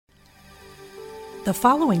The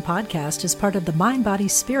following podcast is part of the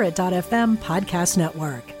MindBodySpirit.fm podcast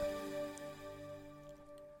network.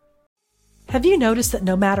 Have you noticed that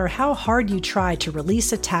no matter how hard you try to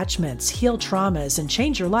release attachments, heal traumas, and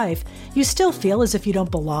change your life, you still feel as if you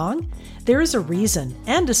don't belong? There is a reason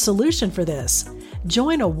and a solution for this.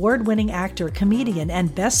 Join award-winning actor, comedian,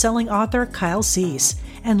 and best-selling author Kyle Cease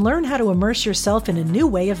and learn how to immerse yourself in a new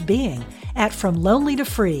way of being at From Lonely to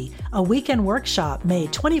Free, a weekend workshop May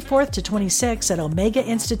 24th to 26th at Omega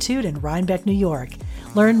Institute in Rhinebeck, New York.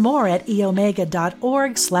 Learn more at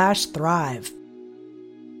eomega.org/thrive.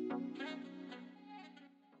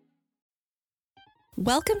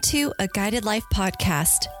 Welcome to A Guided Life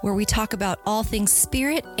podcast, where we talk about all things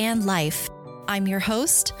spirit and life. I'm your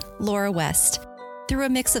host, Laura West. Through a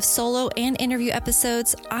mix of solo and interview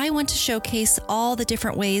episodes, I want to showcase all the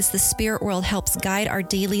different ways the spirit world helps guide our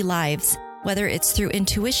daily lives, whether it's through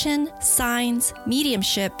intuition, signs,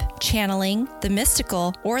 mediumship, channeling, the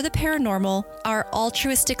mystical, or the paranormal. Our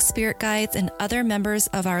altruistic spirit guides and other members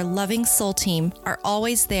of our loving soul team are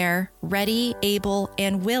always there, ready, able,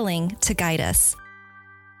 and willing to guide us.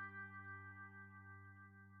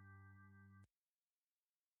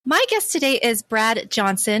 My guest today is Brad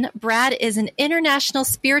Johnson. Brad is an international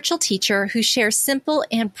spiritual teacher who shares simple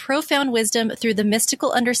and profound wisdom through the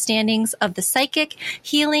mystical understandings of the psychic,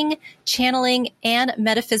 healing, channeling, and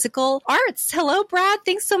metaphysical arts. Hello, Brad.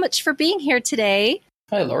 Thanks so much for being here today.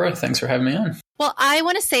 Hi, Laura. Thanks for having me on. Well, I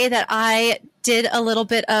want to say that I did a little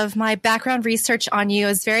bit of my background research on you. I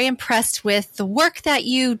was very impressed with the work that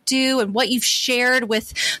you do and what you've shared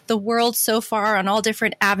with the world so far on all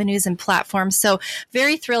different avenues and platforms. So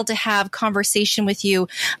very thrilled to have conversation with you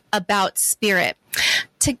about spirit.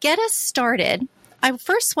 To get us started, I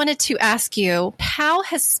first wanted to ask you, how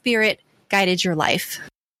has spirit guided your life?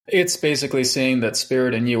 It's basically saying that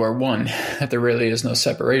spirit and you are one, that there really is no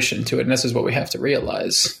separation to it. And this is what we have to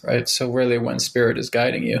realize, right? So really when spirit is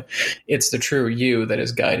guiding you, it's the true you that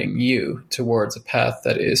is guiding you towards a path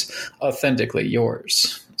that is authentically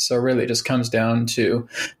yours. So really it just comes down to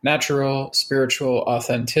natural, spiritual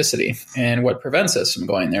authenticity. And what prevents us from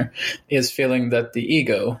going there is feeling that the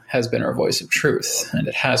ego has been our voice of truth, and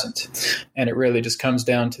it hasn't. And it really just comes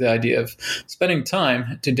down to the idea of spending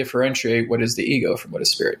time to differentiate what is the ego from what is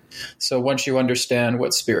spirit. So once you understand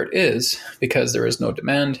what spirit is, because there is no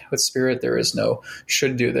demand with spirit, there is no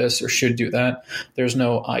should do this or should do that, there's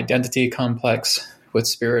no identity complex with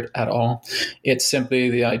spirit at all. It's simply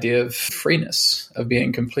the idea of freeness, of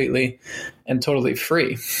being completely and totally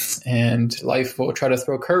free. And life will try to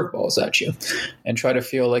throw curveballs at you and try to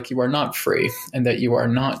feel like you are not free and that you are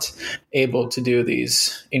not able to do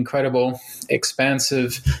these incredible,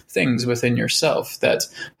 expansive things within yourself that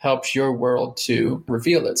helps your world to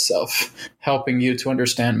reveal itself, helping you to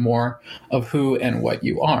understand more of who and what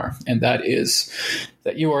you are. And that is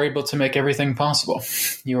that you are able to make everything possible.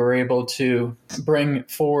 You are able to bring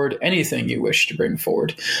forward anything you wish to bring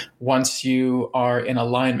forward once you are in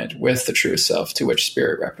alignment with the true self to which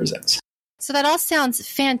spirit represents. So that all sounds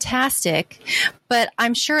fantastic, but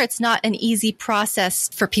I'm sure it's not an easy process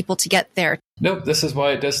for people to get there. Nope, this is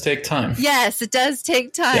why it does take time. Yes, it does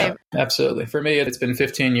take time. Yeah, absolutely. For me, it's been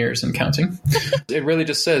 15 years and counting. It really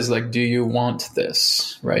just says, like, do you want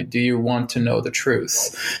this, right? Do you want to know the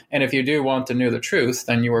truth? And if you do want to know the truth,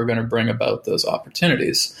 then you are going to bring about those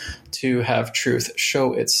opportunities to have truth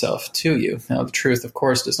show itself to you. Now, the truth, of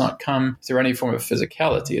course, does not come through any form of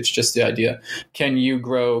physicality. It's just the idea, can you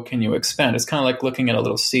grow? Can you expand? It's kind of like looking at a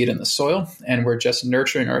little seed in the soil, and we're just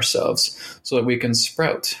nurturing ourselves so that we can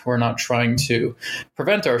sprout. We're not trying to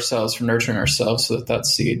prevent ourselves from nurturing ourselves so that that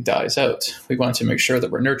seed dies out. We want to make sure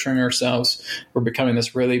that we're nurturing ourselves. We're becoming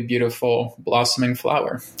this really beautiful blossoming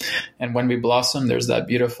flower. And when we blossom, there's that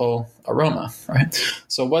beautiful aroma, right?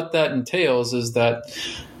 So what that entails is that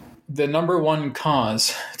the number one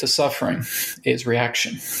cause to suffering is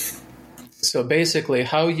reaction. So basically,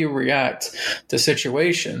 how you react to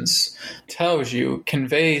situations tells you,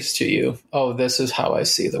 conveys to you, oh, this is how I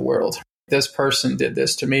see the world. This person did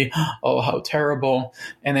this to me. Oh, how terrible.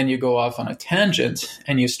 And then you go off on a tangent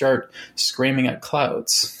and you start screaming at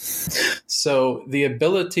clouds. So the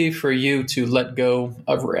ability for you to let go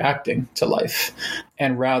of reacting to life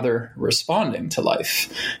and rather responding to life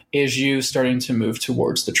is you starting to move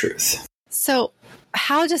towards the truth. So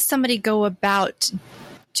how does somebody go about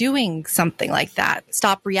doing something like that?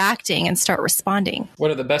 Stop reacting and start responding.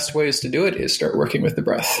 One of the best ways to do it is start working with the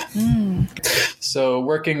breath. So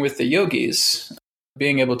working with the yogis,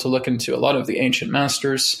 being able to look into a lot of the ancient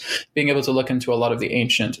masters, being able to look into a lot of the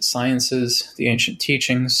ancient sciences, the ancient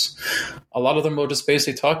teachings. A lot of them will just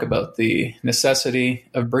basically talk about the necessity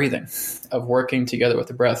of breathing, of working together with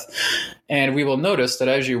the breath. And we will notice that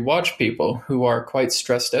as you watch people who are quite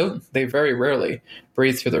stressed out, they very rarely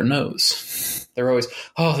breathe through their nose. They're always,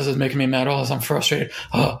 oh, this is making me mad. Oh, I'm frustrated.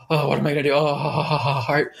 Oh, what am I going to do?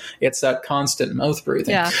 Oh. It's that constant mouth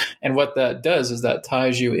breathing. Yeah. And what that does is that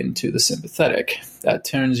ties you into the sympathetic. That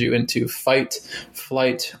turns you into fight,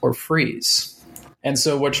 flight, or freeze. And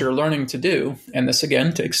so what you're learning to do, and this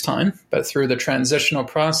again takes time, but through the transitional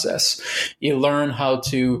process, you learn how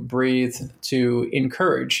to breathe to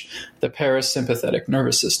encourage the parasympathetic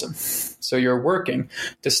nervous system. So you're working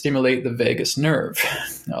to stimulate the vagus nerve.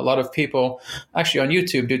 Now, a lot of people actually on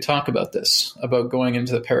YouTube do talk about this, about going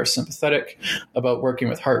into the parasympathetic, about working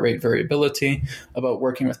with heart rate variability, about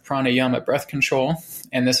working with pranayama breath control.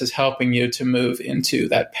 And this is helping you to move into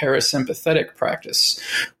that parasympathetic practice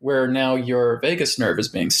where now your vagus nerve is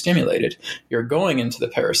being stimulated. You're going into the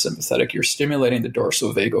parasympathetic. You're stimulating the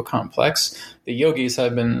dorsal-vagal complex. The yogis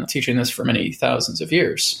have been teaching this for many thousands of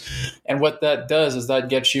years. And what that does is that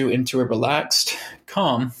gets you into a relaxed,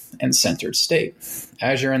 calm, and centered state.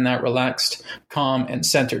 As you're in that relaxed, calm, and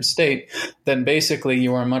centered state, then basically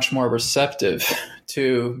you are much more receptive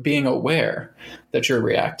to being aware that you're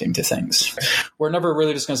reacting to things. We're never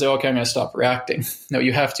really just going to say, okay, I'm going to stop reacting. No,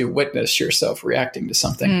 you have to witness yourself reacting to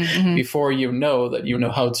something before you know that you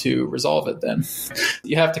know how to resolve it then.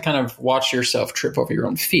 You have to kind of watch yourself trip over your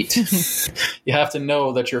own feet. You have to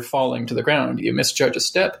know that you're falling to the ground. You misjudge a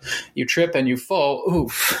step, you trip and you fall.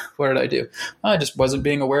 Oof, what did I do? I just wasn't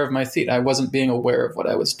being aware of my feet. I wasn't being aware of what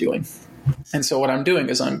I was doing. And so what I'm doing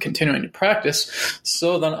is I'm continuing to practice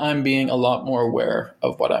so that I'm being a lot more aware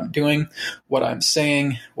of what I'm doing, what I'm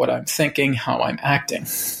saying, what I'm thinking, how I'm acting.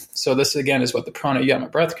 So this, again, is what the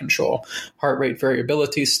pranayama breath control, heart rate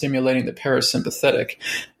variability, stimulating the parasympathetic,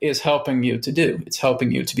 is helping you to do. It's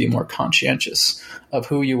helping you to be more conscientious of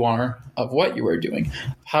who you are, of what you are doing,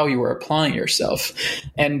 how you are applying yourself,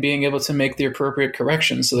 and being able to make the appropriate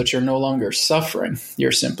corrections so that you're no longer suffering.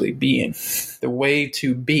 You're simply being. The way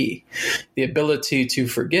to be, the ability to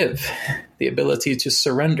forgive, the ability to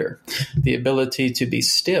surrender, the ability to be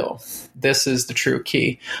still. This is the true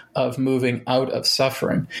key of moving out of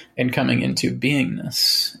suffering and coming into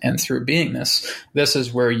beingness. And through beingness, this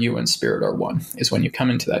is where you and spirit are one, is when you come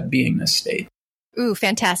into that beingness state. Ooh,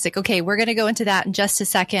 fantastic. Okay, we're going to go into that in just a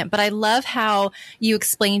second, but I love how you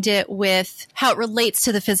explained it with how it relates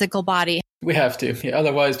to the physical body. We have to. Yeah,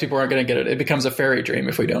 otherwise, people aren't going to get it. It becomes a fairy dream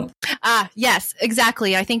if we don't. Yes,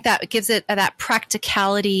 exactly. I think that gives it that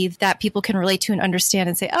practicality that people can relate to and understand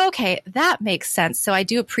and say, oh, okay, that makes sense. So I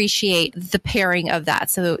do appreciate the pairing of that.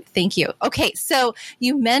 So thank you. Okay, so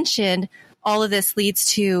you mentioned all of this leads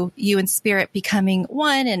to you and spirit becoming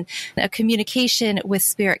one and a communication with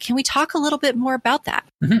spirit. Can we talk a little bit more about that?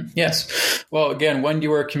 Mm-hmm. Yes. Well, again, when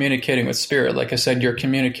you are communicating with spirit, like I said, you're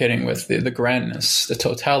communicating with the grandness, the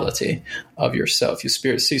totality of yourself.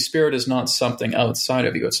 Spirit is not something outside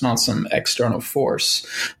of you. It's not some external force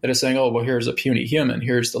that is saying, oh, well, here's a puny human.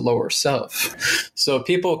 Here's the lower self. So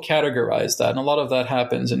people categorize that. And a lot of that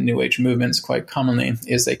happens in New Age movements quite commonly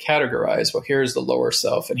is they categorize, well, here's the lower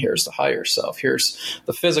self and here's the higher self. Here's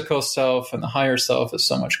the physical self and the higher self is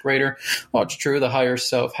so much greater. Well, it's true. The higher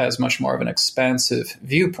self has much more of an expansive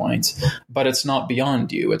viewpoint, but it's not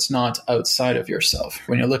beyond you. It's not outside of yourself.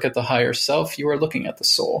 When you look at the higher self, you are looking at the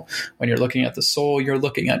soul. When you're looking at the soul, you're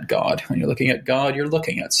looking at God. When you're looking at God, you're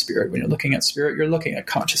looking at spirit. When you're looking at spirit, you're looking at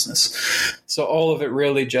consciousness. So all of it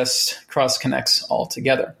really just cross-connects all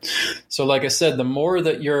together. So like I said, the more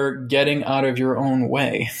that you're getting out of your own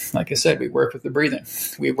way, like I said, we work with the breathing.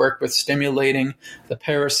 We work with stimulating the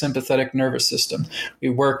parasympathetic nervous system. We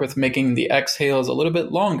work with making the exhales a little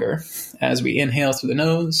bit longer as we inhale through the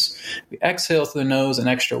nose. We exhale through the nose an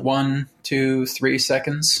extra 1, 2, 3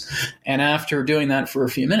 seconds. And after doing that for a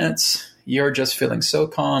few minutes, you're just feeling so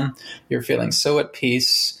calm. You're feeling so at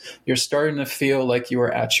peace. You're starting to feel like you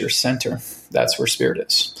are at your center. That's where spirit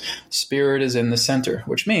is. Spirit is in the center,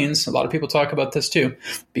 which means a lot of people talk about this too,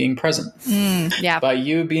 being present. Yeah. By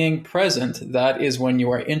you being present, that is when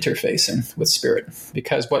you are interfacing with spirit.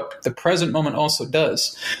 Because what the present moment also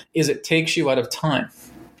does is it takes you out of time.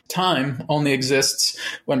 Time only exists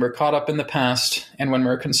when we're caught up in the past and when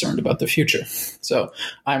we're concerned about the future. So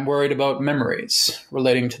I'm worried about memories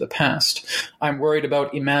relating to the past. I'm worried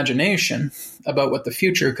about imagination about what the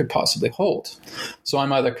future could possibly hold. So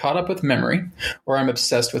I'm either caught up with memory or I'm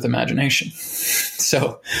obsessed with imagination.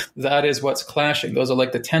 So that is what's clashing. Those are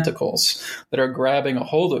like the tentacles that are grabbing a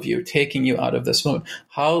hold of you, taking you out of this moment.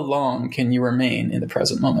 How long can you remain in the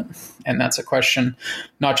present moment? And that's a question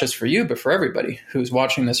not just for you, but for everybody who's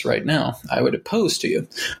watching this right now. I would pose to you,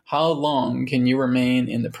 how long can you remain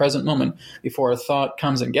in the present moment before a thought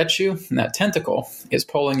comes and gets you, and that tentacle is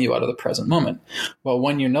pulling you out of the present moment? Well,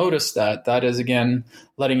 when you notice that, that is again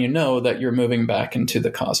letting you know that you're moving back into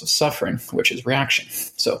the cause of suffering, which is reaction.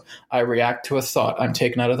 So I react to a thought. I'm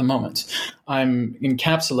taken out of the moment. I'm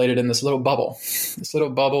encapsulated in this little bubble. This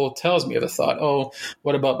little bubble tells me of a thought. Oh,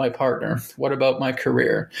 what about my partner? What about my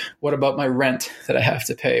career? What about my rent that I have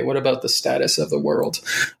to pay? What about the status of the world?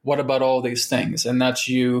 What about all these things? And that's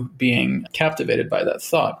you being captivated by that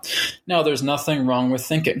thought. Now, there's nothing wrong with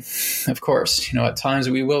thinking. Of course, at times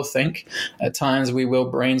we will think, at times we will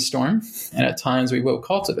brainstorm, and at times we will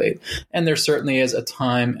cultivate. And there certainly is a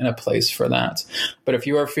time and a place for that. But if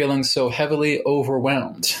you are feeling so heavily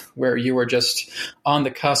overwhelmed, where you are just on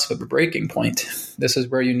the cusp of a breaking point, this is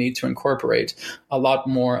where you need to incorporate a lot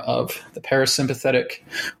more of the parasympathetic,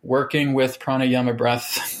 working with pranayama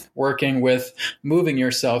breath, working with moving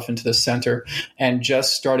yourself into the center and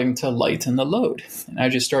just starting to lighten the load. And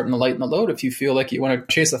as you're starting to lighten the load, if you feel like you want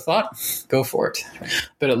to chase a thought, go for it.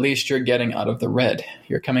 But at least you're getting out of the red.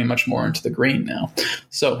 You're coming much more into the green now.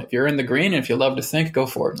 So if you're in the green and if you love to think, go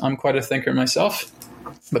for it. I'm quite a thinker myself.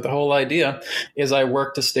 But the whole idea is I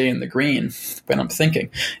work to stay in the green when I'm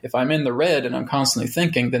thinking. If I'm in the red and I'm constantly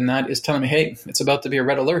thinking, then that is telling me, hey, it's about to be a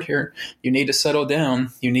red alert here. You need to settle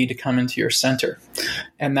down. You need to come into your center.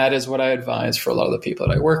 And that is what I advise for a lot of the people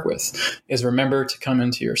that I work with, is remember to come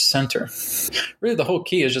into your center. Really, the whole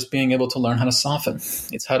key is just being able to learn how to soften.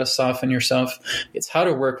 It's how to soften yourself. It's how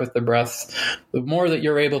to work with the breath. The more that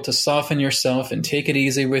you're able to soften yourself and take it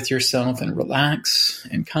easy with yourself and relax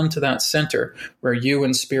and come to that center where you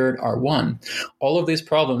and spirit are one, all of these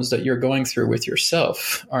problems that you're going through with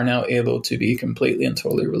yourself are now able to be completely and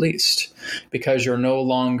totally released, because you're no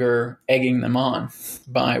longer egging them on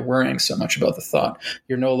by worrying so much about the thought.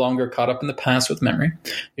 You're no longer caught up in the past with memory.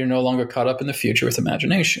 You're no longer caught up in the future with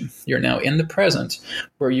imagination. You're now in the present,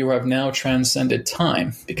 where you have now transcended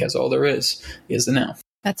time, because all there is the now.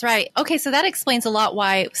 That's right. Okay, so that explains a lot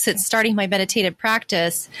why, since starting my meditative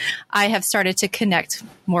practice, I have started to connect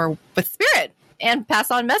more with spirit and pass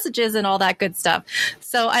on messages and all that good stuff.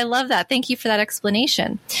 So I love that. Thank you for that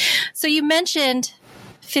explanation. So you mentioned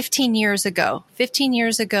 15 years ago. 15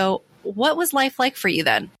 years ago, what was life like for you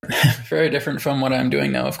then? Very different from what I'm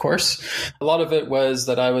doing now, of course. A lot of it was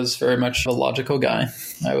that I was very much a logical guy.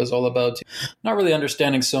 I was all about not really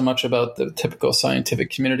understanding so much about the typical scientific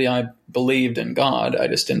community. I believed in God. I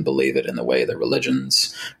just didn't believe it in the way the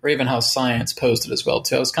religions or even how science posed it as well,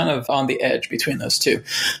 too. I was kind of on the edge between those two.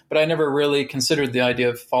 But I never really considered the idea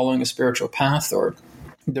of following a spiritual path or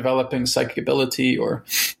developing psychic ability or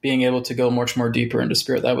being able to go much more deeper into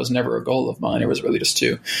spirit. That was never a goal of mine. It was really just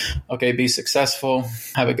to, be successful,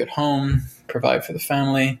 have a good home, provide for the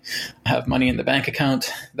family, have money in the bank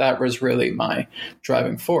account. That was really my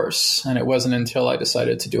driving force. And it wasn't until I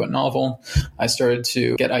decided to do a novel, I started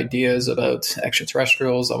to get ideas about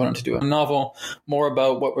extraterrestrials. I wanted to do a novel more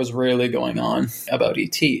about what was really going on about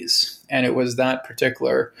ETs. And it was that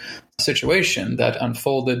particular situation that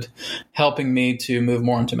unfolded, helping me to move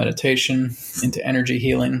more into meditation, into energy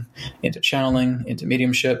healing, into channeling, into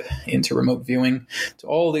mediumship, into remote viewing, to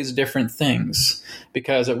all these different things,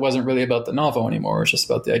 because it wasn't really about the novel anymore. It was just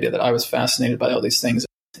about the idea that I was fascinated by all these things.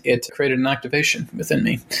 It created an activation within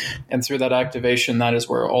me. And through that activation, that is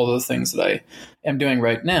where all of the things that I am doing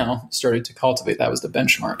right now started to cultivate. That was the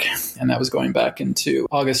benchmark. And that was going back into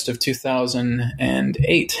August of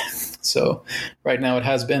 2008. So right now it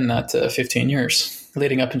has been that 15 years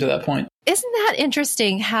leading up into that point. Isn't that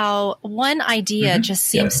interesting how one idea just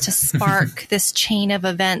seems to spark this chain of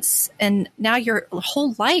events, and now your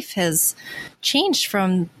whole life has changed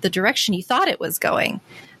from the direction you thought it was going?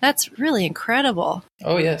 That's really incredible.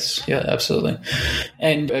 Oh, yes. Yeah, absolutely.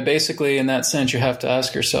 And basically, in that sense, you have to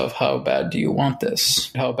ask yourself, how bad do you want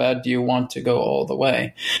this? How bad do you want to go all the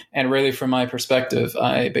way? And really, from my perspective,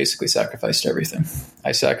 I basically sacrificed everything.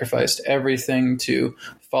 I sacrificed everything to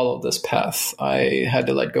follow this path. I had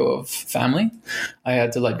to let go of family. I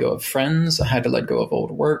had to let go of friends. I had to let go of old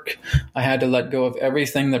work. I had to let go of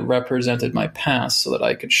everything that represented my past so that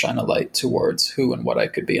I could shine a light towards who and what I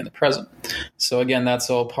could be in the present. So again, that's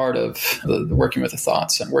all part of the working with the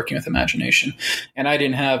thoughts and working with imagination. And I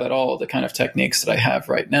didn't have at all the kind of techniques that I have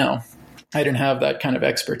right now. I didn't have that kind of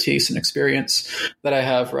expertise and experience that I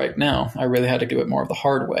have right now. I really had to do it more of the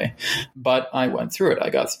hard way. But I went through it. I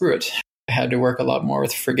got through it. I had to work a lot more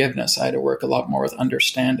with forgiveness. I had to work a lot more with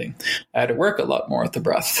understanding. I had to work a lot more with the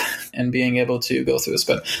breath and being able to go through this.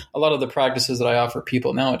 But a lot of the practices that I offer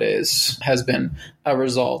people nowadays has been a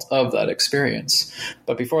result of that experience.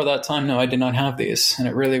 But before that time, no, I did not have these. And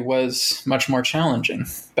it really was much more challenging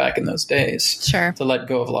back in those days to let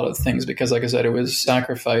go of a lot of things because, like I said, it was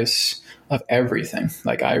sacrifice of everything.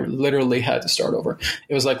 Like I literally had to start over.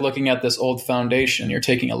 It was like looking at this old foundation. You're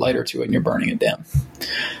taking a lighter to it and you're burning it down.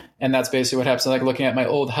 And that's basically what happens. Like looking at my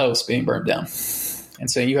old house being burned down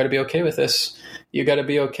and saying, you got to be okay with this. You got to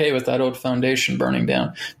be okay with that old foundation burning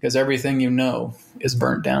down because everything you know is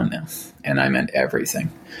burnt down now. And I meant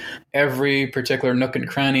everything. Every particular nook and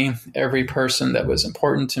cranny, every person that was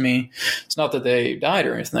important to me. It's not that they died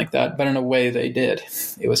or anything like that, but in a way they did.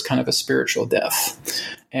 It was kind of a spiritual death.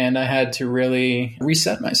 And I had to really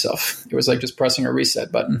reset myself. It was like just pressing a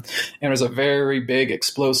reset button. And it was a very big,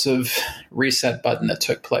 explosive reset button that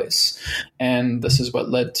took place. And this is what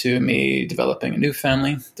led to me developing a new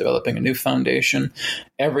family, developing a new foundation.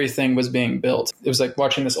 Everything was being built. It was like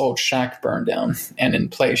watching this old shack burn down, and in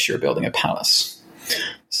place you're building a palace.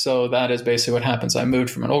 So that is basically what happens. I moved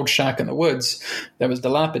from an old shack in the woods that was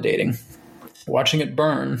dilapidating, watching it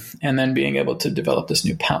burn, and then being able to develop this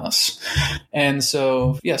new palace. And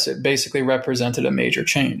so, yes, it basically represented a major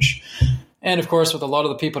change. And of course, with a lot of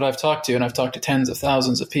the people that I've talked to, and I've talked to tens of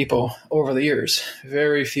thousands of people over the years,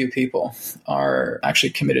 very few people are actually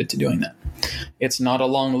committed to doing that. It's not a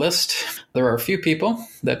long list. There are a few people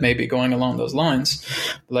that may be going along those lines.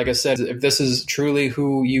 But like I said, if this is truly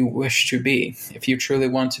who you wish to be, if you truly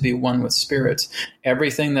want to be one with Spirit,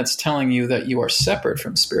 everything that's telling you that you are separate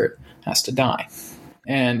from Spirit has to die.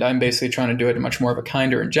 And I'm basically trying to do it in much more of a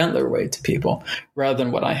kinder and gentler way to people rather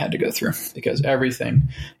than what I had to go through because everything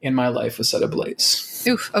in my life was set ablaze.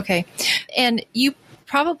 Oof, okay. And you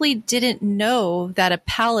probably didn't know that a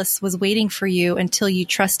palace was waiting for you until you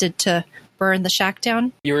trusted to burn the shack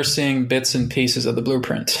down? You were seeing bits and pieces of the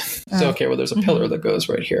blueprint. So, okay, well, there's a pillar that goes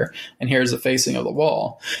right here, and here's the facing of the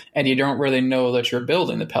wall. And you don't really know that you're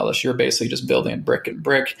building the palace. You're basically just building it brick and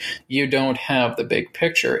brick. You don't have the big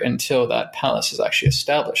picture until that palace is actually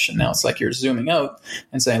established. And now it's like you're zooming out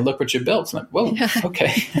and saying, look what you built. And I'm like, whoa,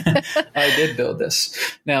 okay, I did build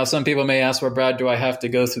this. Now, some people may ask, well, Brad, do I have to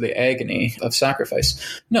go through the agony of sacrifice?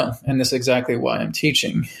 No, and this is exactly why I'm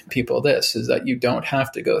teaching people this, is that you don't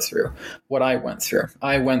have to go through what I went through.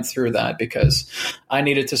 I went through that because I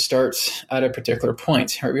needed to start at a particular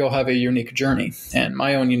point. We all have a unique journey, and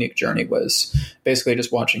my own unique journey was basically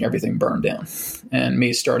just watching everything burn down and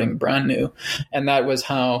me starting brand new. And that was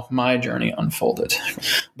how my journey unfolded.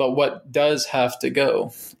 But what does have to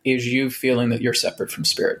go is you feeling that you're separate from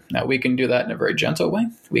Spirit. Now, we can do that in a very gentle way.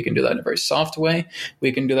 We can do that in a very soft way.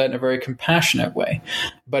 We can do that in a very compassionate way.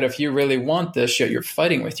 But if you really want this, yet you're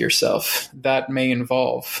fighting with yourself, that may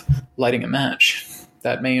involve lighting a match.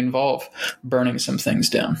 That may involve burning some things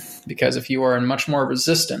down. Because if you are in much more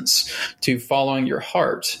resistance to following your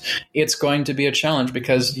heart, it's going to be a challenge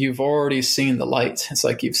because you've already seen the light. It's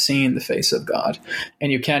like you've seen the face of God.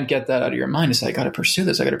 And you can't get that out of your mind. It's like, I got to pursue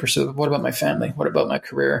this. I got to pursue it. What about my family? What about my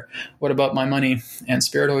career? What about my money? And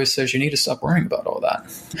Spirit always says you need to stop worrying about all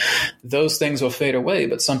that. Those things will fade away,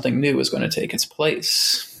 but something new is going to take its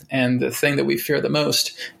place. And the thing that we fear the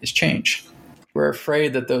most is change. We're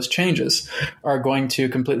afraid that those changes are going to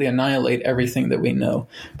completely annihilate everything that we know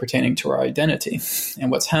pertaining to our identity. And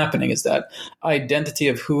what's happening is that identity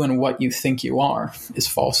of who and what you think you are is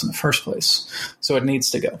false in the first place. So it needs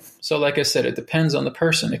to go. So like I said, it depends on the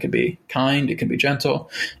person. It can be kind, it can be gentle,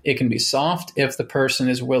 it can be soft if the person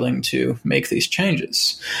is willing to make these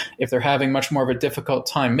changes. If they're having much more of a difficult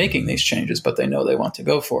time making these changes, but they know they want to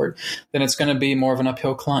go for it, then it's going to be more of an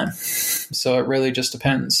uphill climb. So it really just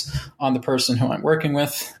depends on the person who I'm working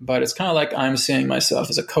with, but it's kind of like I'm seeing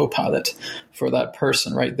myself as a co-pilot for that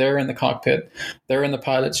person, right? They're in the cockpit, they're in the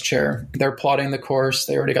pilot's chair, they're plotting the course,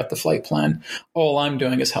 they already got the flight plan. All I'm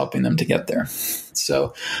doing is helping them to get there.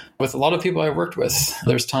 So with a lot of people I worked with,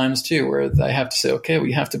 there's times too where I have to say, okay,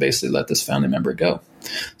 we have to basically let this family member go.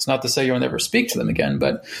 It's not to say you'll never speak to them again,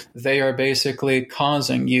 but they are basically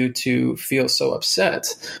causing you to feel so upset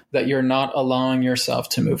that you're not allowing yourself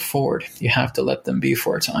to move forward. You have to let them be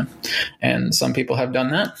for a time. And some people have done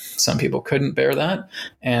that. Some people couldn't bear that,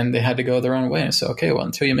 and they had to go their own own way. And say, okay, well,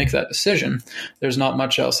 until you make that decision, there's not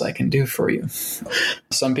much else I can do for you.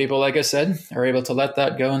 Some people, like I said, are able to let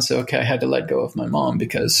that go and say, okay, I had to let go of my mom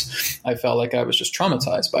because I felt like I was just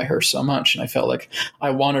traumatized by her so much. And I felt like I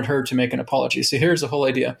wanted her to make an apology. See, here's the whole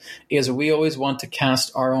idea, is we always want to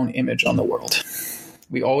cast our own image on the world.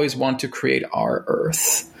 We always want to create our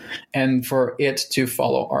earth and for it to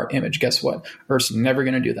follow our image. Guess what? Earth's never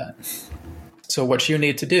going to do that. So what you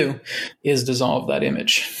need to do is dissolve that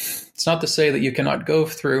image. It's not to say that you cannot go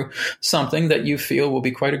through something that you feel will be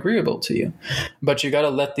quite agreeable to you, but you got to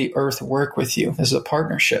let the earth work with you. This is a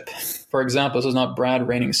partnership. For example, this is not Brad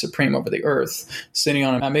reigning supreme over the earth, sitting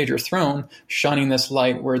on a major throne, shining this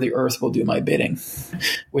light where the earth will do my bidding.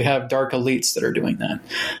 We have dark elites that are doing that.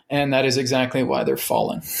 And that is exactly why they're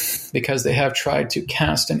falling, because they have tried to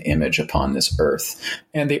cast an image upon this earth,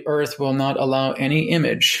 and the earth will not allow any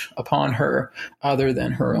image upon her other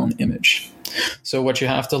than her own image. So what you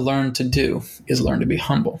have to learn to do is learn to be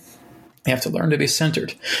humble. You have to learn to be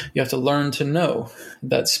centered. You have to learn to know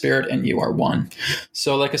that spirit and you are one.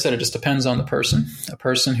 So like I said, it just depends on the person. A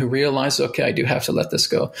person who realizes, okay, I do have to let this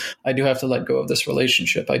go. I do have to let go of this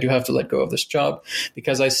relationship. I do have to let go of this job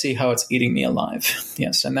because I see how it's eating me alive.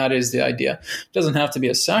 Yes, and that is the idea. It doesn't have to be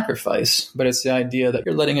a sacrifice, but it's the idea that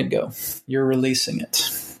you're letting it go. You're releasing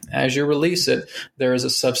it. As you release it, there is a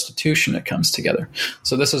substitution that comes together.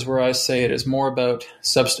 So this is where I say it is more about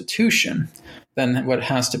substitution than what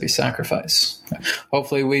has to be sacrifice.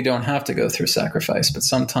 Hopefully we don't have to go through sacrifice, but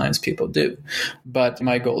sometimes people do. But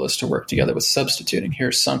my goal is to work together with substituting.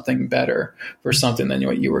 Here's something better for something than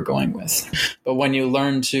what you were going with. But when you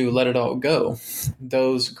learn to let it all go,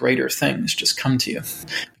 those greater things just come to you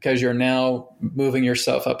because you're now moving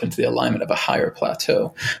yourself up into the alignment of a higher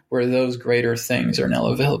plateau where those greater things are now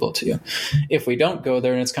available to you. If we don't go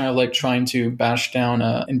there, and it's kind of like trying to bash down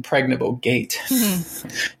an impregnable gate. Mm-hmm.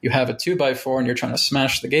 You have a 2x4 and you're trying to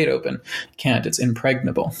smash the gate open. You can't. It's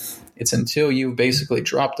impregnable. It's until you basically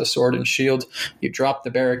drop the sword and shield, you drop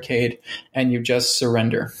the barricade, and you just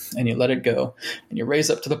surrender, and you let it go, and you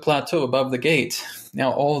raise up to the plateau above the gate.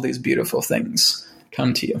 Now all these beautiful things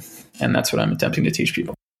come to you, and that's what I'm attempting to teach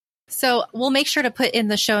people. So we'll make sure to put in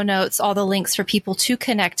the show notes all the links for people to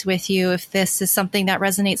connect with you if this is something that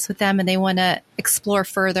resonates with them and they want to explore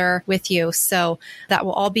further with you. So that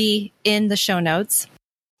will all be in the show notes.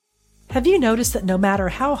 Have you noticed that no matter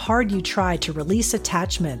how hard you try to release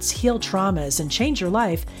attachments, heal traumas, and change your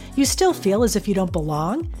life, you still feel as if you don't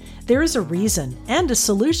belong? There is a reason and a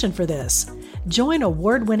solution for this. Join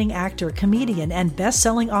award-winning actor, comedian, and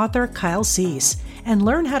best-selling author Kyle Cease and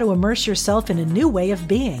learn how to immerse yourself in a new way of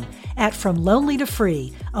being at From Lonely to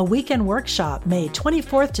Free, a weekend workshop May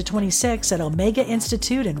 24th to 26th at Omega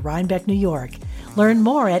Institute in Rhinebeck, New York. Learn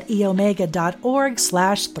more at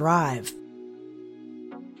eomega.org/thrive.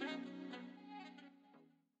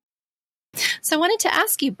 So I wanted to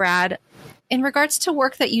ask you, Brad, in regards to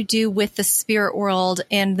work that you do with the spirit world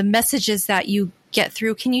and the messages that you get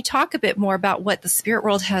through, can you talk a bit more about what the spirit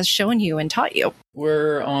world has shown you and taught you?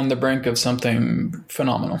 We're on the brink of something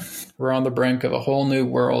phenomenal. We're on the brink of a whole new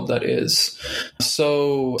world that is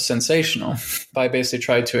so sensational. If I basically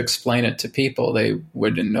tried to explain it to people, they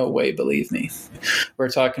would in no way believe me. We're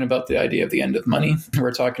talking about the idea of the end of money.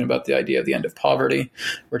 We're talking about the idea of the end of poverty.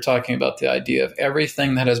 We're talking about the idea of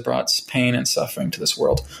everything that has brought pain and suffering to this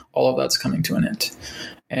world. All of that's coming to an end.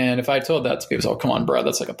 And if I told that to people, oh, come on, Brad,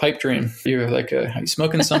 that's like a pipe dream. You're like, are you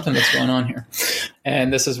smoking something? What's going on here?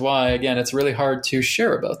 And this is why, again, it's really hard to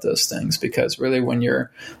share about those things because really when you're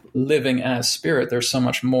living as spirit, there's so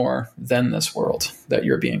much more than this world that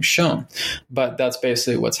you're being shown. But that's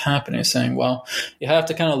basically what's happening, saying, well, you have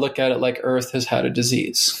to kind of look at it like Earth has had a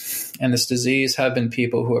disease. And this disease have been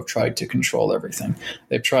people who have tried to control everything.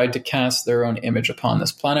 They've tried to cast their own image upon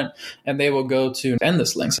this planet, and they will go to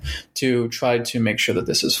endless lengths to try to make sure that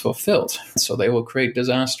this is fulfilled. So they will create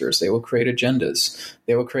disasters. They will create agendas.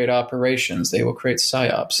 They will create operations. They will create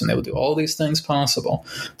psyops, and they will do all these things possible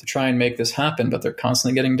to try and make this happen, but they're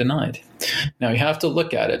constantly getting denied. Now, you have to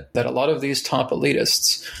look at it that a lot of these top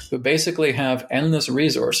elitists who basically have endless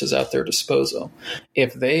resources at their disposal,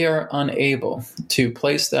 if they are unable to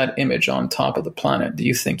place that image on top of the planet, do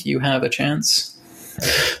you think you have a chance?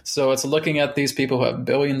 So it's looking at these people who have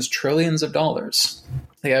billions, trillions of dollars.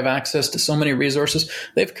 They have access to so many resources.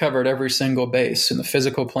 They've covered every single base in the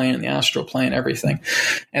physical plane, in the astral plane, everything.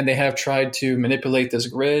 And they have tried to manipulate this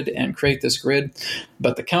grid and create this grid.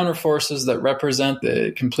 But the counterforces that represent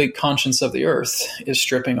the complete conscience of the earth is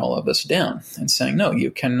stripping all of this down and saying, no,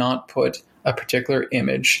 you cannot put a particular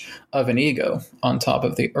image of an ego on top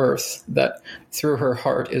of the earth that through her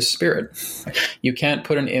heart is spirit. You can't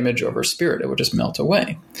put an image over spirit. It would just melt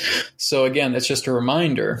away. So again, it's just a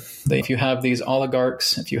reminder that if you have these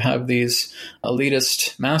oligarchs, if you have these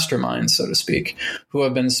elitist masterminds, so to speak, who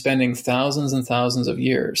have been spending thousands and thousands of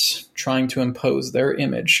years trying to impose their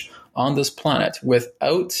image on this planet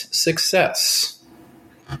without success,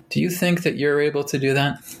 do you think that you're able to do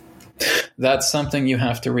that? That's something you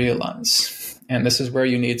have to realize. And this is where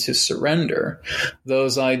you need to surrender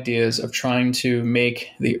those ideas of trying to make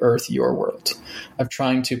the earth your world, of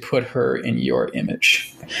trying to put her in your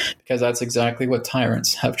image, because that's exactly what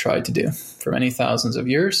tyrants have tried to do for many thousands of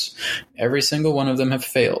years. Every single one of them have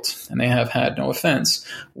failed, and they have had, no offense,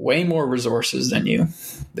 way more resources than you.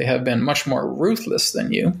 They have been much more ruthless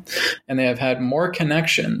than you, and they have had more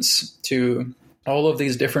connections to all of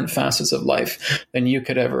these different facets of life than you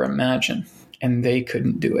could ever imagine. And they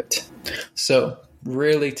couldn't do it. So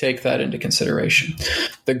really take that into consideration.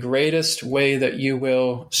 The greatest way that you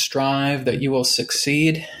will strive, that you will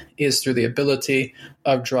succeed, is through the ability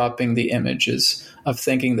of dropping the images of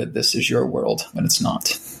thinking that this is your world when it's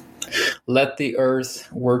not. Let the earth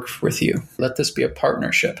work with you. Let this be a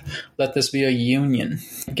partnership. Let this be a union.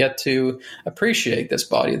 Get to appreciate this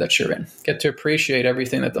body that you're in. Get to appreciate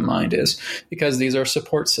everything that the mind is, because these are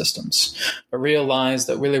support systems. But realize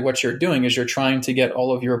that really what you're doing is you're trying to get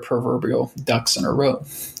all of your proverbial ducks in a row.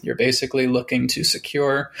 You're basically looking to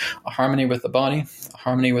secure a harmony with the body, a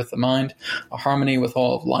harmony with the mind, a harmony with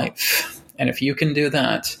all of life. And if you can do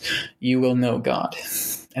that, you will know God.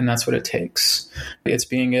 And that's what it takes. It's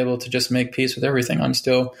being able to just make peace with everything. I'm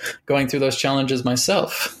still going through those challenges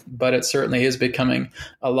myself, but it certainly is becoming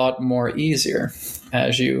a lot more easier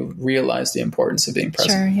as you realize the importance of being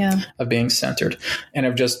present, of being centered, and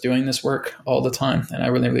of just doing this work all the time. And I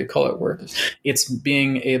really call it work. It's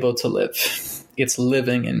being able to live. It's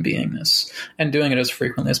living in beingness and doing it as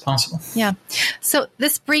frequently as possible. Yeah. So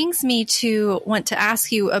this brings me to want to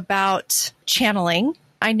ask you about channeling.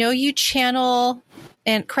 I know you channel,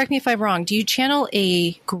 and correct me if I'm wrong, do you channel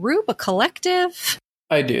a group, a collective?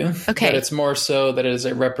 I do. Okay. But it's more so that it is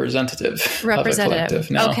a representative of a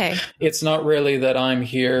collective. Now, it's not really that I'm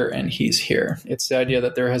here and he's here. It's the idea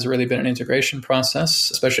that there has really been an integration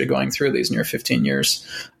process, especially going through these near 15 years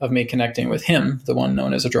of me connecting with him, the one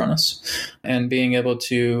known as Adronis, and being able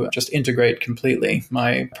to just integrate completely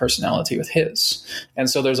my personality with his. And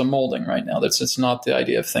so there's a molding right now. It's not the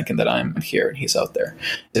idea of thinking that I'm here and he's out there.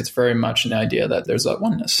 It's very much an idea that there's that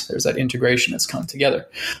oneness. There's that integration that's come together.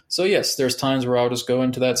 So yes, there's times where I'll just go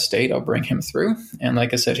into that state. I'll bring him through. And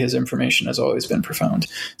like I said, his information has always been profound.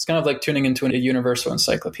 It's kind of like tuning into a universal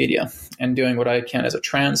encyclopedia and doing what I can as a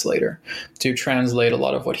translator to translate a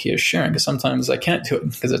lot of what he is sharing. Because sometimes I can't do it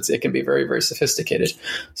because it can be very, very sophisticated.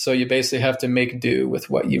 So you basically have to make do with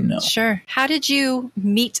what you know. Sure. How did you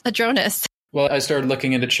meet Adronis? Well, I started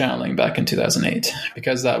looking into channeling back in 2008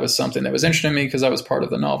 because that was something that was interesting to me because that was part of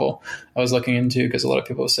the novel I was looking into, because a lot of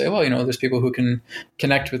people say, well, there's people who can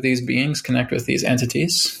connect with these beings, connect with these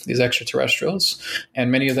entities, these extraterrestrials,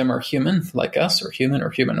 and many of them are human like us, or human or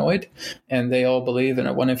humanoid, and they all believe in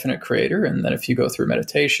a one infinite creator, and that if you go through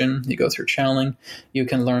meditation, you go through channeling, you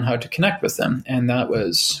can learn how to connect with them. And that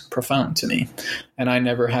was profound to me. And I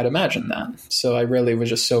never had imagined that. So I really was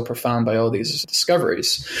just so profound by all these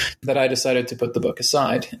discoveries that I decided to put the book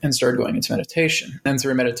aside and started going into meditation. And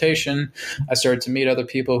through meditation, I started to meet other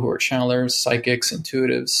people who are channelers, psychics,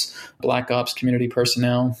 intuitives, Black Ops community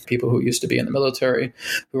personnel, people who used to be in the military,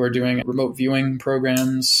 who are doing remote viewing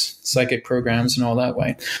programs, psychic programs, and all that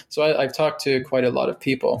way. So I've talked to quite a lot of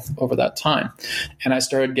people over that time. And I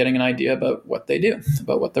started getting an idea about what they do,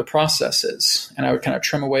 about what their process is. And I would kind of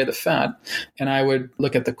trim away the fat, and I would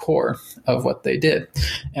look at the core of what they did.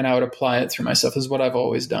 And I would apply it through myself. This is what I've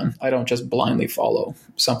always done. I don't just blindly follow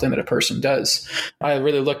something that a person does. I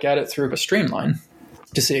really look at it through a streamline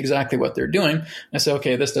to see exactly what they're doing. And I say,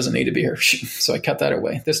 okay, this doesn't need to be here. So I cut that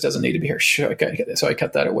away. This doesn't need to be here. So I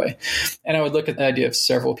cut that away. And I would look at the idea of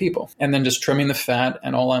several people and then just trimming the fat,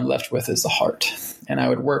 and all I'm left with is the heart. And I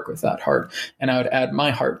would work with that heart, and I would add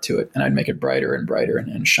my heart to it, and I'd make it brighter and brighter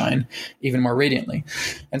and shine even more radiantly.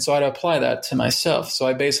 And so I'd apply that to myself. So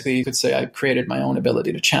I basically, you could say, I created my own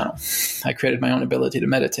ability to channel. I created my own ability to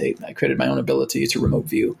meditate. I created my own ability to remote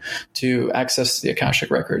view, to access the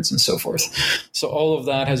Akashic records and so forth. So all of of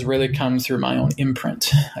that has really come through my own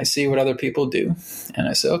imprint. I see what other people do, and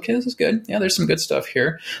I say, okay, this is good. Yeah, there's some good stuff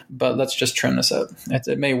here, but let's just trim this out.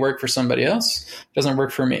 It may work for somebody else, it doesn't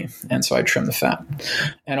work for me. And so I trim the fat.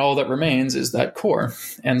 And all that remains is that core.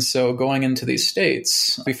 And so going into these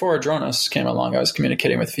states, before Adronis came along, I was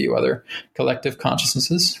communicating with a few other collective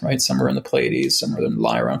consciousnesses, right? Some were in the Pleiades, some were in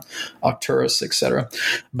Lyra, Arcturus, etc.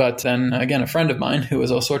 But then again, a friend of mine who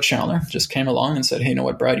was also a channeler just came along and said, hey, you know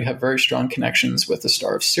what, Brad, you have very strong connections with the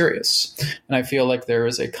star of Sirius. And I feel like there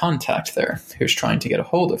is a contact there who's trying to get a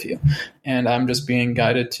hold of you. And I'm just being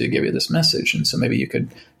guided to give you this message. And so maybe you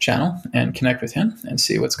could channel and connect with him and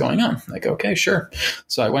see what's going on. Like, okay, sure.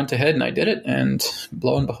 So I went ahead and I did it. And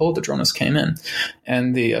lo and behold, the Adronis came in.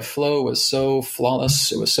 And the flow was so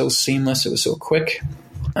flawless. It was so seamless. It was so quick.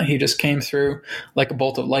 He just came through like a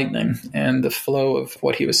bolt of lightning, and the flow of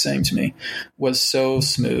what he was saying to me was so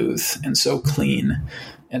smooth and so clean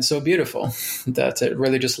and so beautiful that it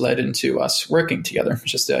really just led into us working together. It's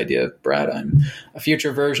just the idea of, Brad, I'm a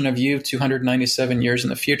future version of you 297 years in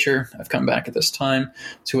the future. I've come back at this time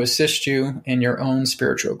to assist you in your own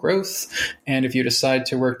spiritual growth. And if you decide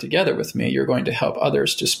to work together with me, you're going to help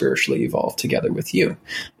others to spiritually evolve together with you.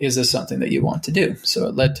 Is this something that you want to do? So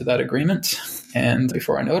it led to that agreement. And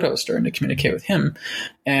before I know it, I was starting to communicate with him.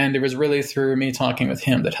 And it was really through me talking with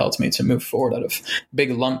him that helped me to move forward out of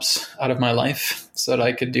big lumps out of my life so that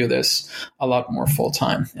I could do this a lot more full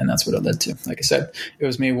time. And that's what it led to. Like I said, it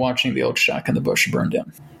was me watching the old shack in the bush burn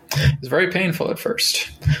down. It was very painful at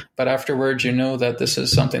first, but afterwards, you know that this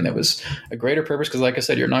is something that was a greater purpose. Because like I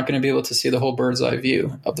said, you're not going to be able to see the whole bird's eye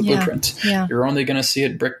view of the blueprint. Yeah. You're only going to see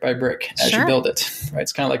it brick by brick as you build it, right?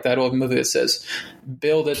 It's kind of like that old movie that says,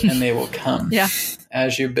 build it and they will come.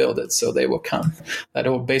 As you build it, so they will come. That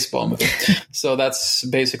old baseball movie. So that's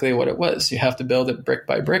basically what it was. You have to build it brick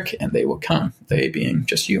by brick and they will come. They being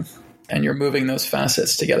just you. And you're moving those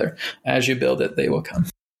facets together. As you build it, they will come.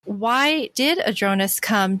 Why did Adronis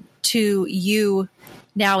come to you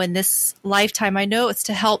now in this lifetime? I know it's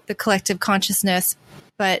to help the collective consciousness,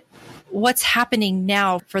 but what's happening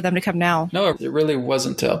now for them to come now? No, it really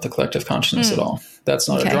wasn't to help the collective consciousness at all. That's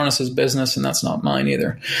not Adronis's business, and that's not mine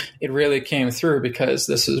either. It really came through because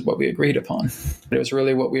this is what we agreed upon. It was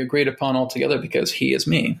really what we agreed upon altogether because he is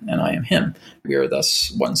me and I am him. We are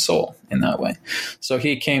thus one soul in that way. So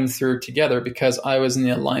he came through together because I was in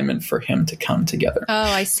the alignment for him to come together. Oh,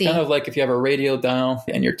 I see. Kind of like if you have a radio dial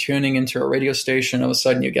and you're tuning into a radio station, all of a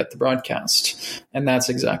sudden you get the broadcast. And that's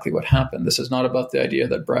exactly what happened. This is not about the idea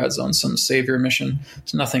that Brad's on some savior mission.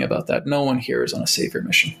 It's nothing about that. No one here is on a savior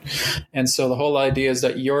mission. And so the whole idea is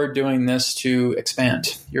that you're doing this to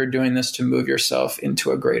expand. You're doing this to move yourself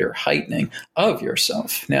into a greater heightening of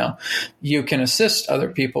yourself. Now, you can assist other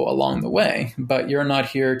people along the way, but you're not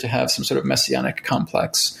here to have some sort of messianic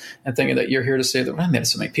complex and thinking that you're here to say that I'm meant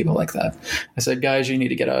to make people like that. I said, guys, you need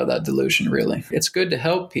to get out of that delusion, really. It's good to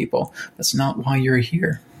help people. That's not why you're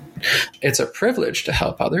here. It's a privilege to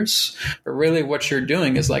help others, but really what you're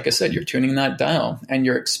doing is, like I said, you're tuning that dial and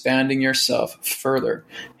you're expanding yourself further.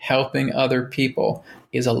 Helping other people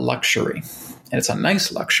is a luxury. And it's a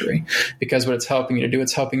nice luxury because what it's helping you to do,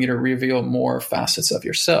 it's helping you to reveal more facets of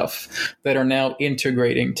yourself that are now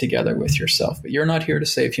integrating together with yourself. But you're not here to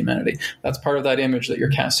save humanity. That's part of that image that you're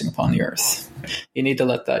casting upon the earth. You need to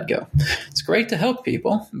let that go. It's great to help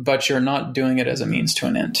people, but you're not doing it as a means to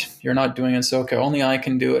an end. You're not doing it so, okay, only I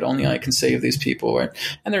can do it. Only I can save these people. Right?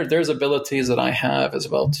 And there's abilities that I have as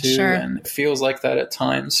well, too. Sure. And it feels like that at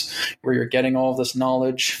times where you're getting all this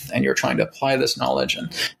knowledge and you're trying to apply this knowledge.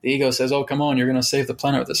 And the ego says, oh, come on, you're going to save the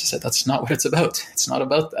planet with this. I said, that's not what it's about. It's not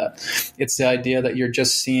about that. It's the idea that you're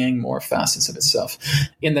just seeing more facets of itself.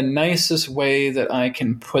 In the nicest way that I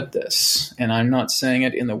can put this, and I'm not saying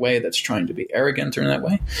it in the way that's trying to be arrogant or in that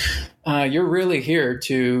way, you're really here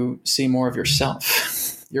to see more of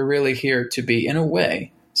yourself. You're really here to be, in a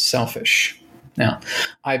way, selfish. Now,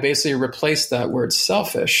 I basically replaced that word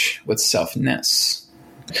selfish with selfness.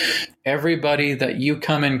 Everybody that you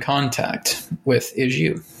come in contact with is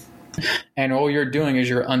you. And all you're doing is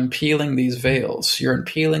you're unpeeling these veils, you're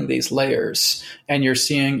unpeeling these layers, and you're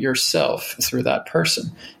seeing yourself through that person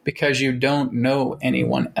because you don't know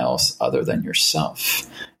anyone else other than yourself.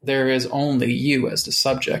 There is only you as the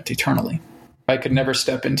subject eternally. I could never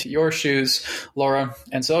step into your shoes, Laura,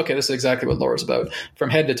 and say, okay, this is exactly what Laura's about, from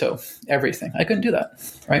head to toe, everything. I couldn't do that,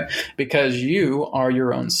 right? Because you are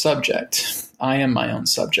your own subject. I am my own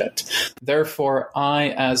subject. Therefore, I,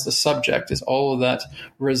 as the subject, is all that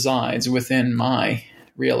resides within my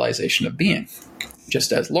realization of being.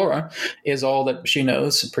 just as Laura is all that she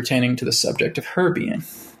knows pertaining to the subject of her being.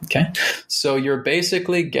 Okay, so you're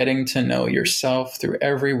basically getting to know yourself through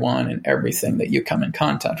everyone and everything that you come in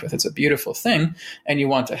contact with. It's a beautiful thing, and you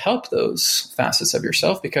want to help those facets of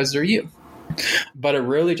yourself because they're you. But it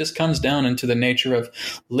really just comes down into the nature of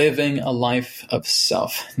living a life of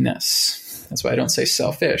selfness. That's why I don't say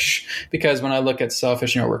selfish, because when I look at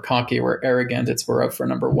selfish, we're cocky, we're arrogant, we're out for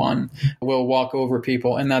number one, we'll walk over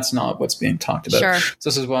people, and that's not what's being talked about. Sure. So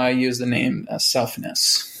this is why I use the name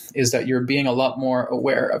selfness, is that you're being a lot more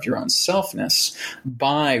aware of your own selfness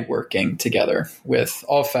by working together with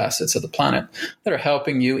all facets of the planet that are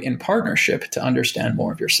helping you in partnership to understand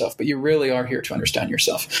more of yourself. But you really are here to understand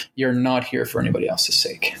yourself. You're not here for anybody else's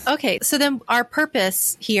sake. Okay, so then our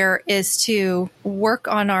purpose here is to work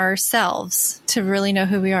on ourselves, to really know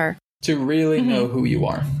who we are. To really know who you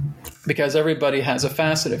are. Because everybody has a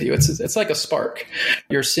facet of you. It's like a spark.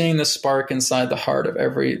 You're seeing the spark inside the heart of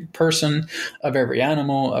every person, of every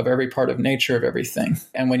animal, of every part of nature, of everything.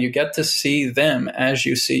 And when you get to see them as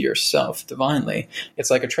you see yourself divinely, it's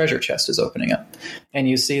like a treasure chest is opening up. And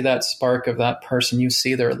you see that spark of that person. You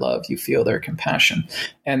see their love. You feel their compassion.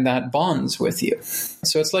 And that bonds with you.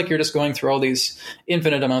 So it's like you're just going through all these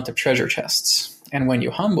infinite amount of treasure chests. And when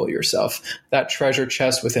you humble yourself, that treasure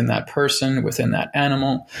chest within that person, within that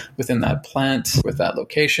animal, within that plant, with that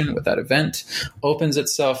location, with that event, opens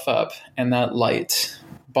itself up, and that light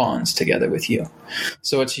bonds together with you.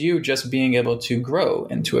 So it's you just being able to grow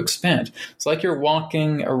and to expand. It's like you're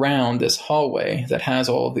walking around this hallway that has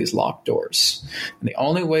all of these locked doors. And the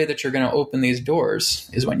only way that you're going to open these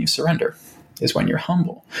doors is when you surrender. Is when you're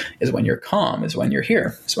humble, is when you're calm, is when you're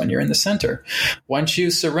here, is when you're in the center. Once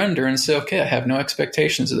you surrender and say, okay, I have no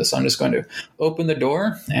expectations of this. I'm just going to open the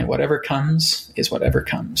door, and whatever comes is whatever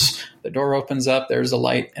comes. The door opens up, there's a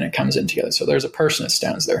light, and it comes in together. So there's a person that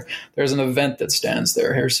stands there. There's an event that stands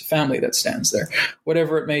there. There's a family that stands there.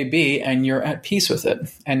 Whatever it may be, and you're at peace with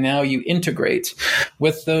it. And now you integrate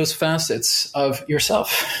with those facets of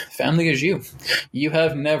yourself. Family is you. You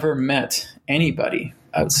have never met anybody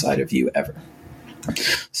outside of you ever.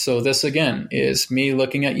 So this again is me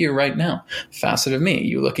looking at you right now, facet of me,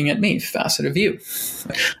 you looking at me, facet of you.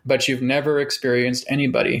 But you've never experienced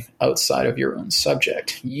anybody outside of your own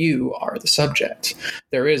subject. You are the subject.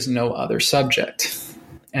 There is no other subject.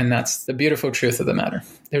 And that's the beautiful truth of the matter.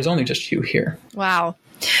 There's only just you here. Wow.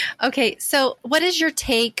 Okay, so what is your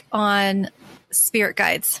take on spirit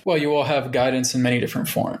guides? Well, you will have guidance in many different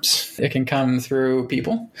forms. It can come through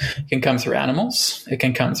people. It can come through animals. It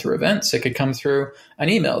can come through events. It could come through an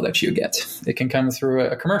email that you get. It can come through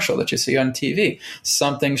a commercial that you see on TV.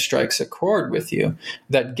 Something strikes a chord with you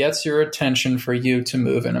that gets your attention for you to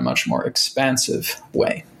move in a much more expansive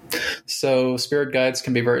way. So spirit guides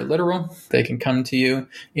can be very literal. They can come to you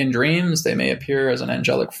in dreams. They may appear as an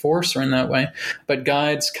angelic force or in that way. But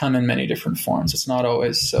guides come in many different forms. It's not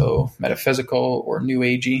always so metaphysical or new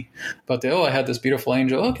agey. But I had this beautiful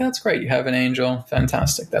angel. Okay, that's great. You have an angel.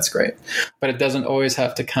 Fantastic. That's great. But it doesn't always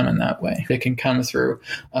have to come in that way. It can come through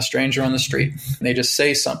a stranger on the street. They just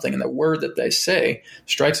say something, and the word that they say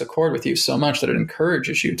strikes a chord with you so much that it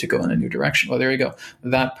encourages you to go in a new direction. Well, there you go.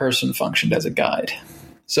 That person functioned as a guide.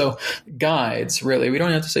 So guides, really, we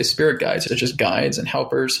don't have to say spirit guides. It's just guides and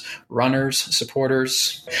helpers, runners,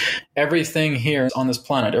 supporters. Everything here on this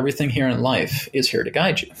planet, everything here in life is here to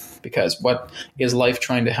guide you. Because what is life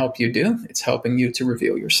trying to help you do? It's helping you to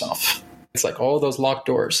reveal yourself. It's like all those locked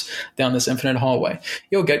doors down this infinite hallway.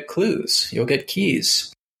 You'll get clues. You'll get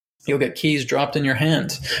keys. You'll get keys dropped in your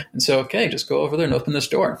hand. And so, okay, just go over there and open this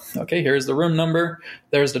door. Okay, here's the room number.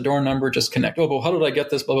 There's the door number. Just connect. Oh, well, how did I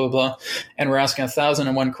get this? Blah, blah, blah. And we're asking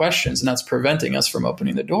 1,001 questions, and that's preventing us from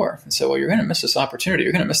opening the door. And so, well, you're going to miss this opportunity.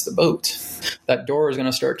 You're going to miss the boat. That door is going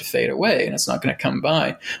to start to fade away, and it's not going to come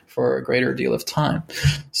by for a greater deal of time.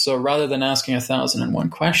 So rather than asking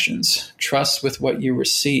 1,001 questions, trust with what you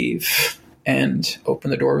receive and open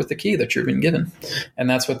the door with the key that you've been given. And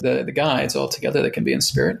that's what the guides altogether, that can be in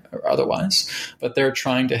spirit or otherwise, but they're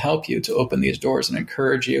trying to help you to open these doors and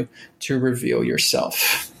encourage you to reveal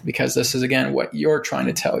yourself. Because this is, again, what you're trying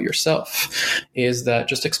to tell yourself, is that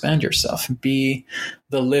just expand yourself. Be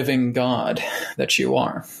the living God that you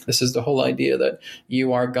are. This is the whole idea that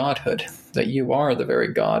you are Godhood, that you are the very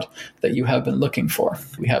God that you have been looking for.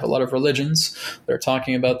 We have a lot of religions that are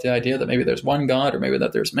talking about the idea that maybe there's one God or maybe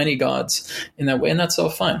that there's many gods in that way, and that's all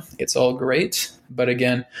fine. It's all great. But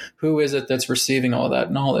again, who is it that's receiving all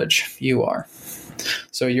that knowledge? You are.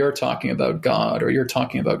 So you're talking about God, or you're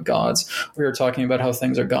talking about gods, or you're talking about how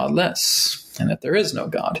things are godless and that there is no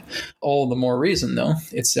God. All the more reason, though,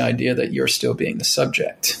 it's the idea that you're still being the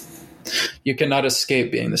subject. You cannot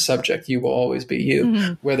escape being the subject. You will always be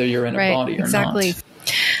you, whether you're in a body or not.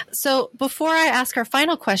 So before I ask our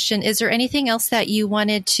final question, is there anything else that you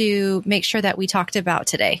wanted to make sure that we talked about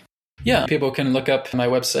today? Yeah, people can look up my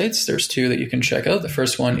websites. There's 2 that you can check out. The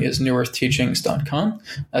first one is newearthteachings.com.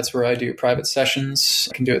 That's where I do private sessions.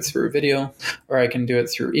 I can do it through video, or I can do it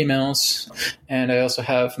through emails. And I also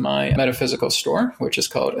have my metaphysical store, which is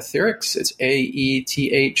called Etherics. It's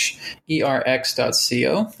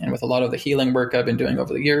AETHERX.co. And with a lot of the healing work I've been doing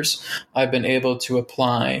over the years, I've been able to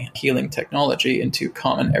apply healing technology into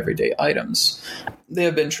common everyday items. They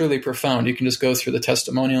have been truly profound. You can just go through the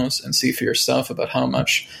testimonials and see for yourself about how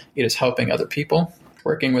much it is helping other people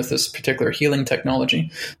working with this particular healing technology.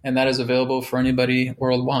 And that is available for anybody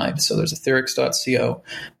worldwide. So there's etherics.co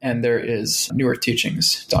and there is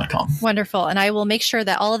newearthteachings.com. Wonderful. And I will make sure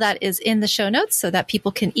that all of that is in the show notes so that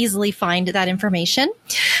people can easily find that information.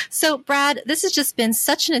 So Brad, this has just been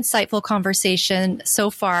such an insightful conversation so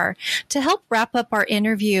far. To help wrap up our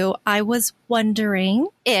interview, I was wondering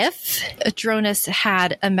if Adronis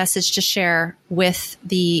had a message to share with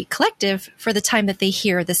the collective for the time that they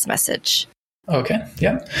hear this message. Okay,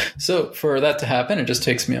 yeah. So for that to happen, it just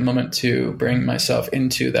takes me a moment to bring myself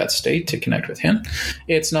into that state to connect with him.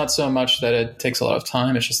 It's not so much that it takes a lot of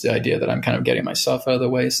time. It's just the idea that I'm kind of getting myself out of the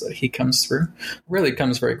way so that he comes through. Really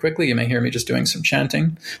comes very quickly. You may hear me just doing some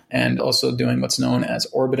chanting and also doing what's known as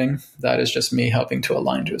orbiting. That is just me helping to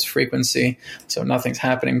align to his frequency. So nothing's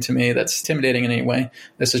happening to me that's intimidating in any way.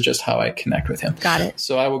 This is just how I connect with him. Got it.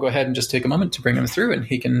 So I will go ahead and just take a moment to bring him through and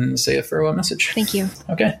he can say a farewell message. Thank you.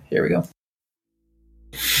 Okay, here we go.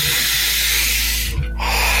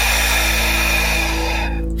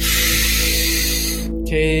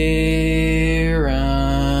 Kara,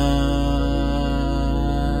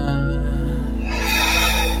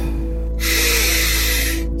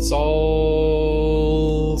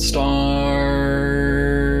 Soul Star,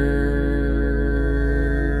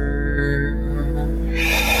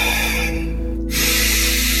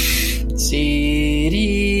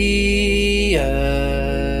 Sirius,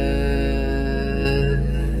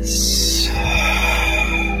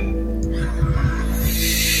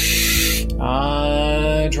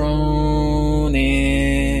 Adronis,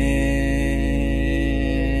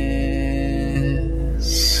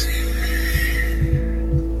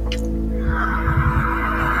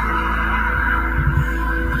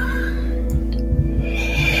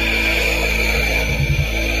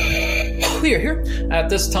 we are here. At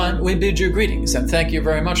this time, we bid you greetings and thank you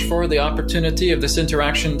very much for the opportunity of this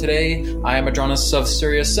interaction today. I am Adronis of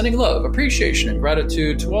Sirius, sending love, appreciation, and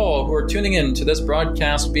gratitude to all who are tuning in to this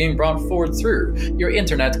broadcast being brought forward through your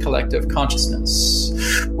internet collective consciousness.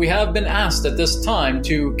 We have been asked at this time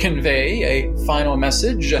to convey a final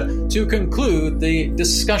message to conclude the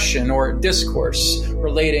discussion or discourse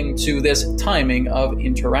relating to this timing of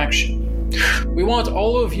interaction. We want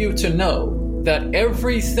all of you to know that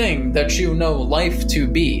everything that you know life to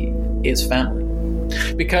be is family.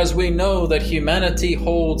 Because we know that humanity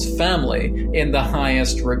holds family in the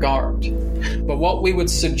highest regard. But what we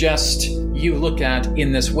would suggest you look at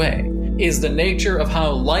in this way is the nature of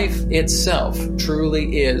how life itself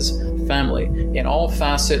truly is family in all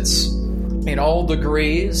facets, in all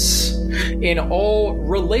degrees, in all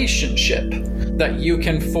relationship that you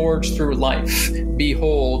can forge through life.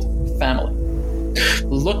 Behold, family.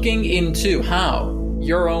 Looking into how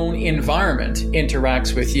your own environment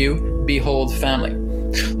interacts with you, behold family.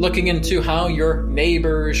 Looking into how your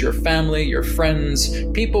neighbors, your family, your friends,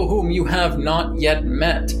 people whom you have not yet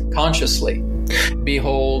met consciously,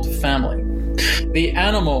 behold family. The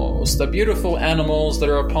animals, the beautiful animals that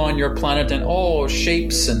are upon your planet in all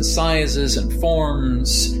shapes and sizes and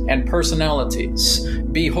forms and personalities,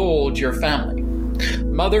 behold your family.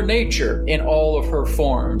 Mother Nature in all of her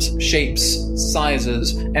forms, shapes,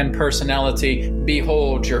 sizes, and personality,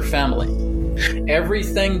 behold your family.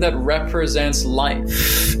 Everything that represents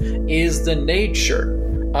life is the nature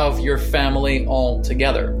of your family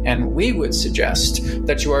altogether. And we would suggest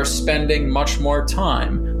that you are spending much more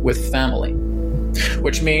time with family,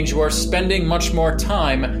 which means you are spending much more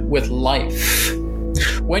time with life.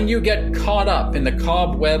 When you get caught up in the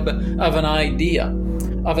cobweb of an idea,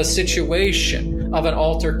 of a situation, of an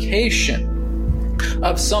altercation,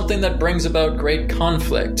 of something that brings about great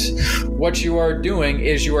conflict, what you are doing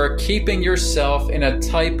is you are keeping yourself in a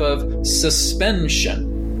type of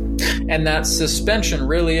suspension. And that suspension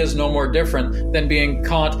really is no more different than being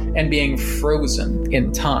caught and being frozen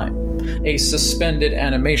in time. A suspended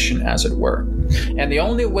animation, as it were. And the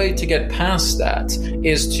only way to get past that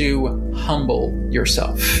is to humble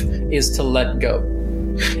yourself, is to let go,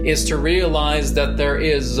 is to realize that there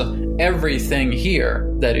is everything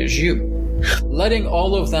here that is you. Letting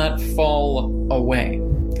all of that fall away.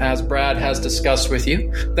 As Brad has discussed with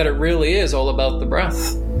you, that it really is all about the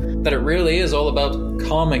breath. That it really is all about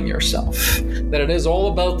calming yourself. That it is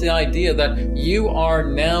all about the idea that you are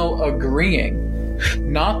now agreeing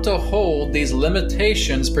not to hold these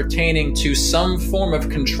limitations pertaining to some form of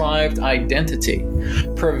contrived identity,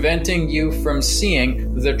 preventing you from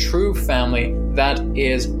seeing the true family that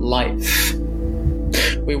is life.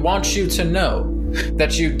 We want you to know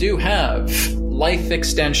that you do have life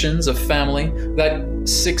extensions of family that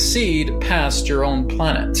succeed past your own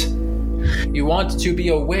planet. You want to be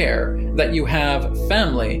aware that you have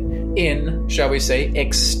family in, shall we say,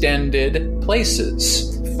 extended places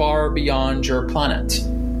far beyond your planet.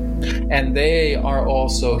 And they are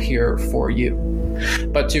also here for you.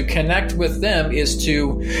 But to connect with them is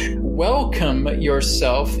to welcome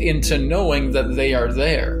yourself into knowing that they are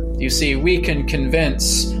there. You see, we can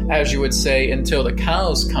convince, as you would say, until the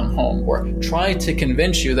cows come home, or try to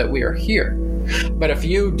convince you that we are here. But if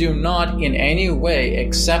you do not in any way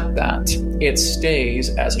accept that, it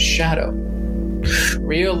stays as a shadow.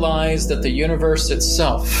 Realize that the universe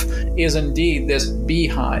itself is indeed this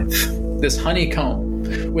beehive, this honeycomb,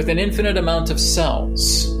 with an infinite amount of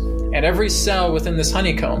cells. And every cell within this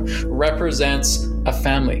honeycomb represents a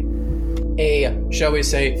family, a, shall we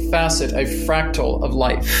say, facet, a fractal of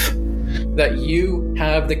life that you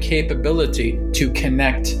have the capability to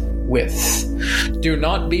connect with. Do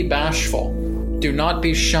not be bashful. Do not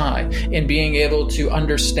be shy in being able to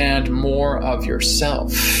understand more of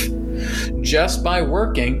yourself. Just by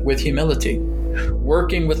working with humility,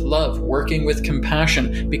 working with love, working with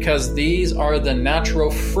compassion, because these are the natural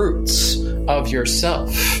fruits of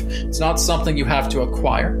yourself. It's not something you have to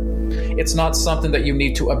acquire. It's not something that you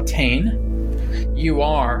need to obtain. You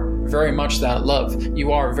are very much that love.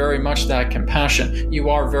 You are very much that compassion. You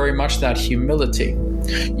are very much that humility.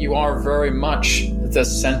 You are very much the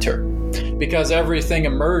center, because everything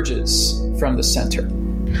emerges from the center.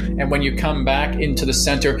 And when you come back into the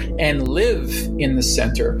center and live in the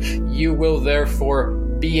center, you will therefore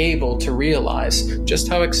be able to realize just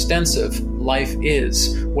how extensive life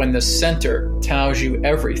is when the center tells you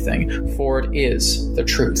everything, for it is the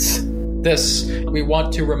truth. This we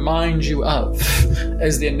want to remind you of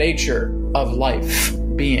as the nature of life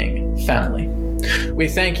being family. We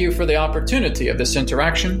thank you for the opportunity of this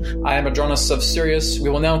interaction. I am Adronis of Sirius. We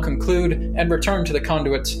will now conclude and return to the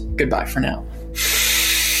conduit. Goodbye for now.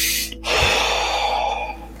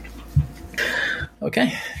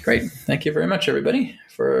 Okay, great. Thank you very much, everybody,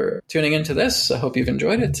 for tuning into this. I hope you've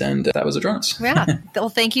enjoyed it. And that was Adronis. Yeah. Well,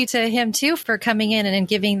 thank you to him, too, for coming in and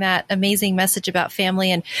giving that amazing message about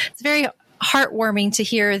family. And it's very heartwarming to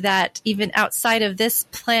hear that even outside of this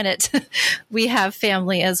planet, we have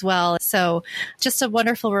family as well. So just a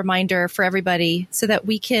wonderful reminder for everybody so that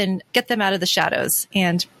we can get them out of the shadows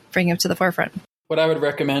and bring them to the forefront. What I would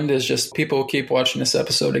recommend is just people keep watching this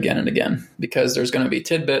episode again and again, because there's going to be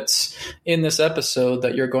tidbits in this episode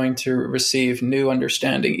that you're going to receive new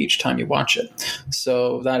understanding each time you watch it.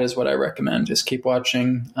 So that is what I recommend, is keep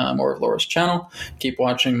watching more of Laura's channel, keep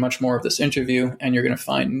watching much more of this interview, and you're going to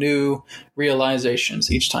find new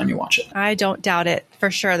realizations each time you watch it. I don't doubt it,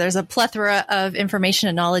 for sure. There's a plethora of information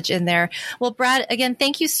and knowledge in there. Well, Brad, again,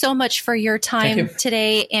 thank you so much for your time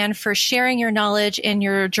today and for sharing your knowledge and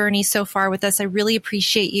your journey so far with us. I really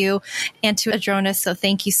appreciate you, and to Adronis. So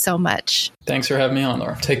thank you so much. Thanks for having me on,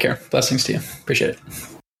 Laura. Take care. Blessings to you. Appreciate it.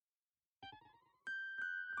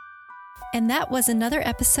 And that was another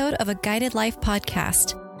episode of a Guided Life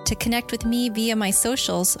podcast. To connect with me via my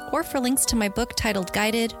socials, or for links to my book titled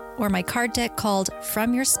Guided, or my card deck called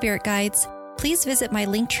From Your Spirit Guides, please visit my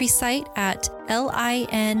Linktree site at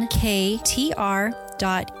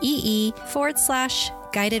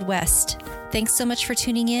linktr.ee/Guided West. Thanks so much for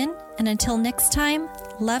tuning in, and until next time,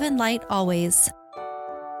 love and light always.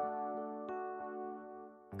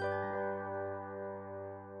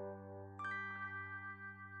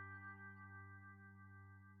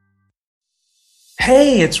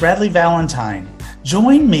 Hey, it's Radley Valentine.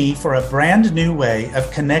 Join me for a brand new way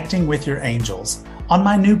of connecting with your angels on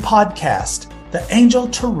my new podcast, The Angel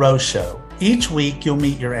Tarot Show. Each week, you'll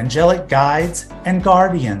meet your angelic guides and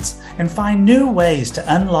guardians and find new ways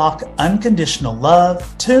to unlock unconditional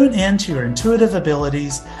love, tune into your intuitive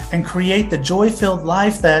abilities, and create the joy-filled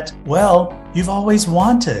life that, well, you've always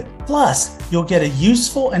wanted. Plus, you'll get a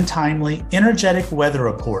useful and timely energetic weather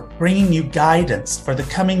report, bringing you guidance for the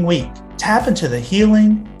coming week. Tap into the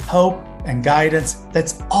healing, hope, and guidance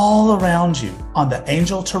that's all around you on the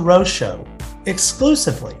Angel Tarot Show,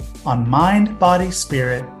 exclusively on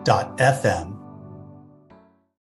mindbodyspirit.fm.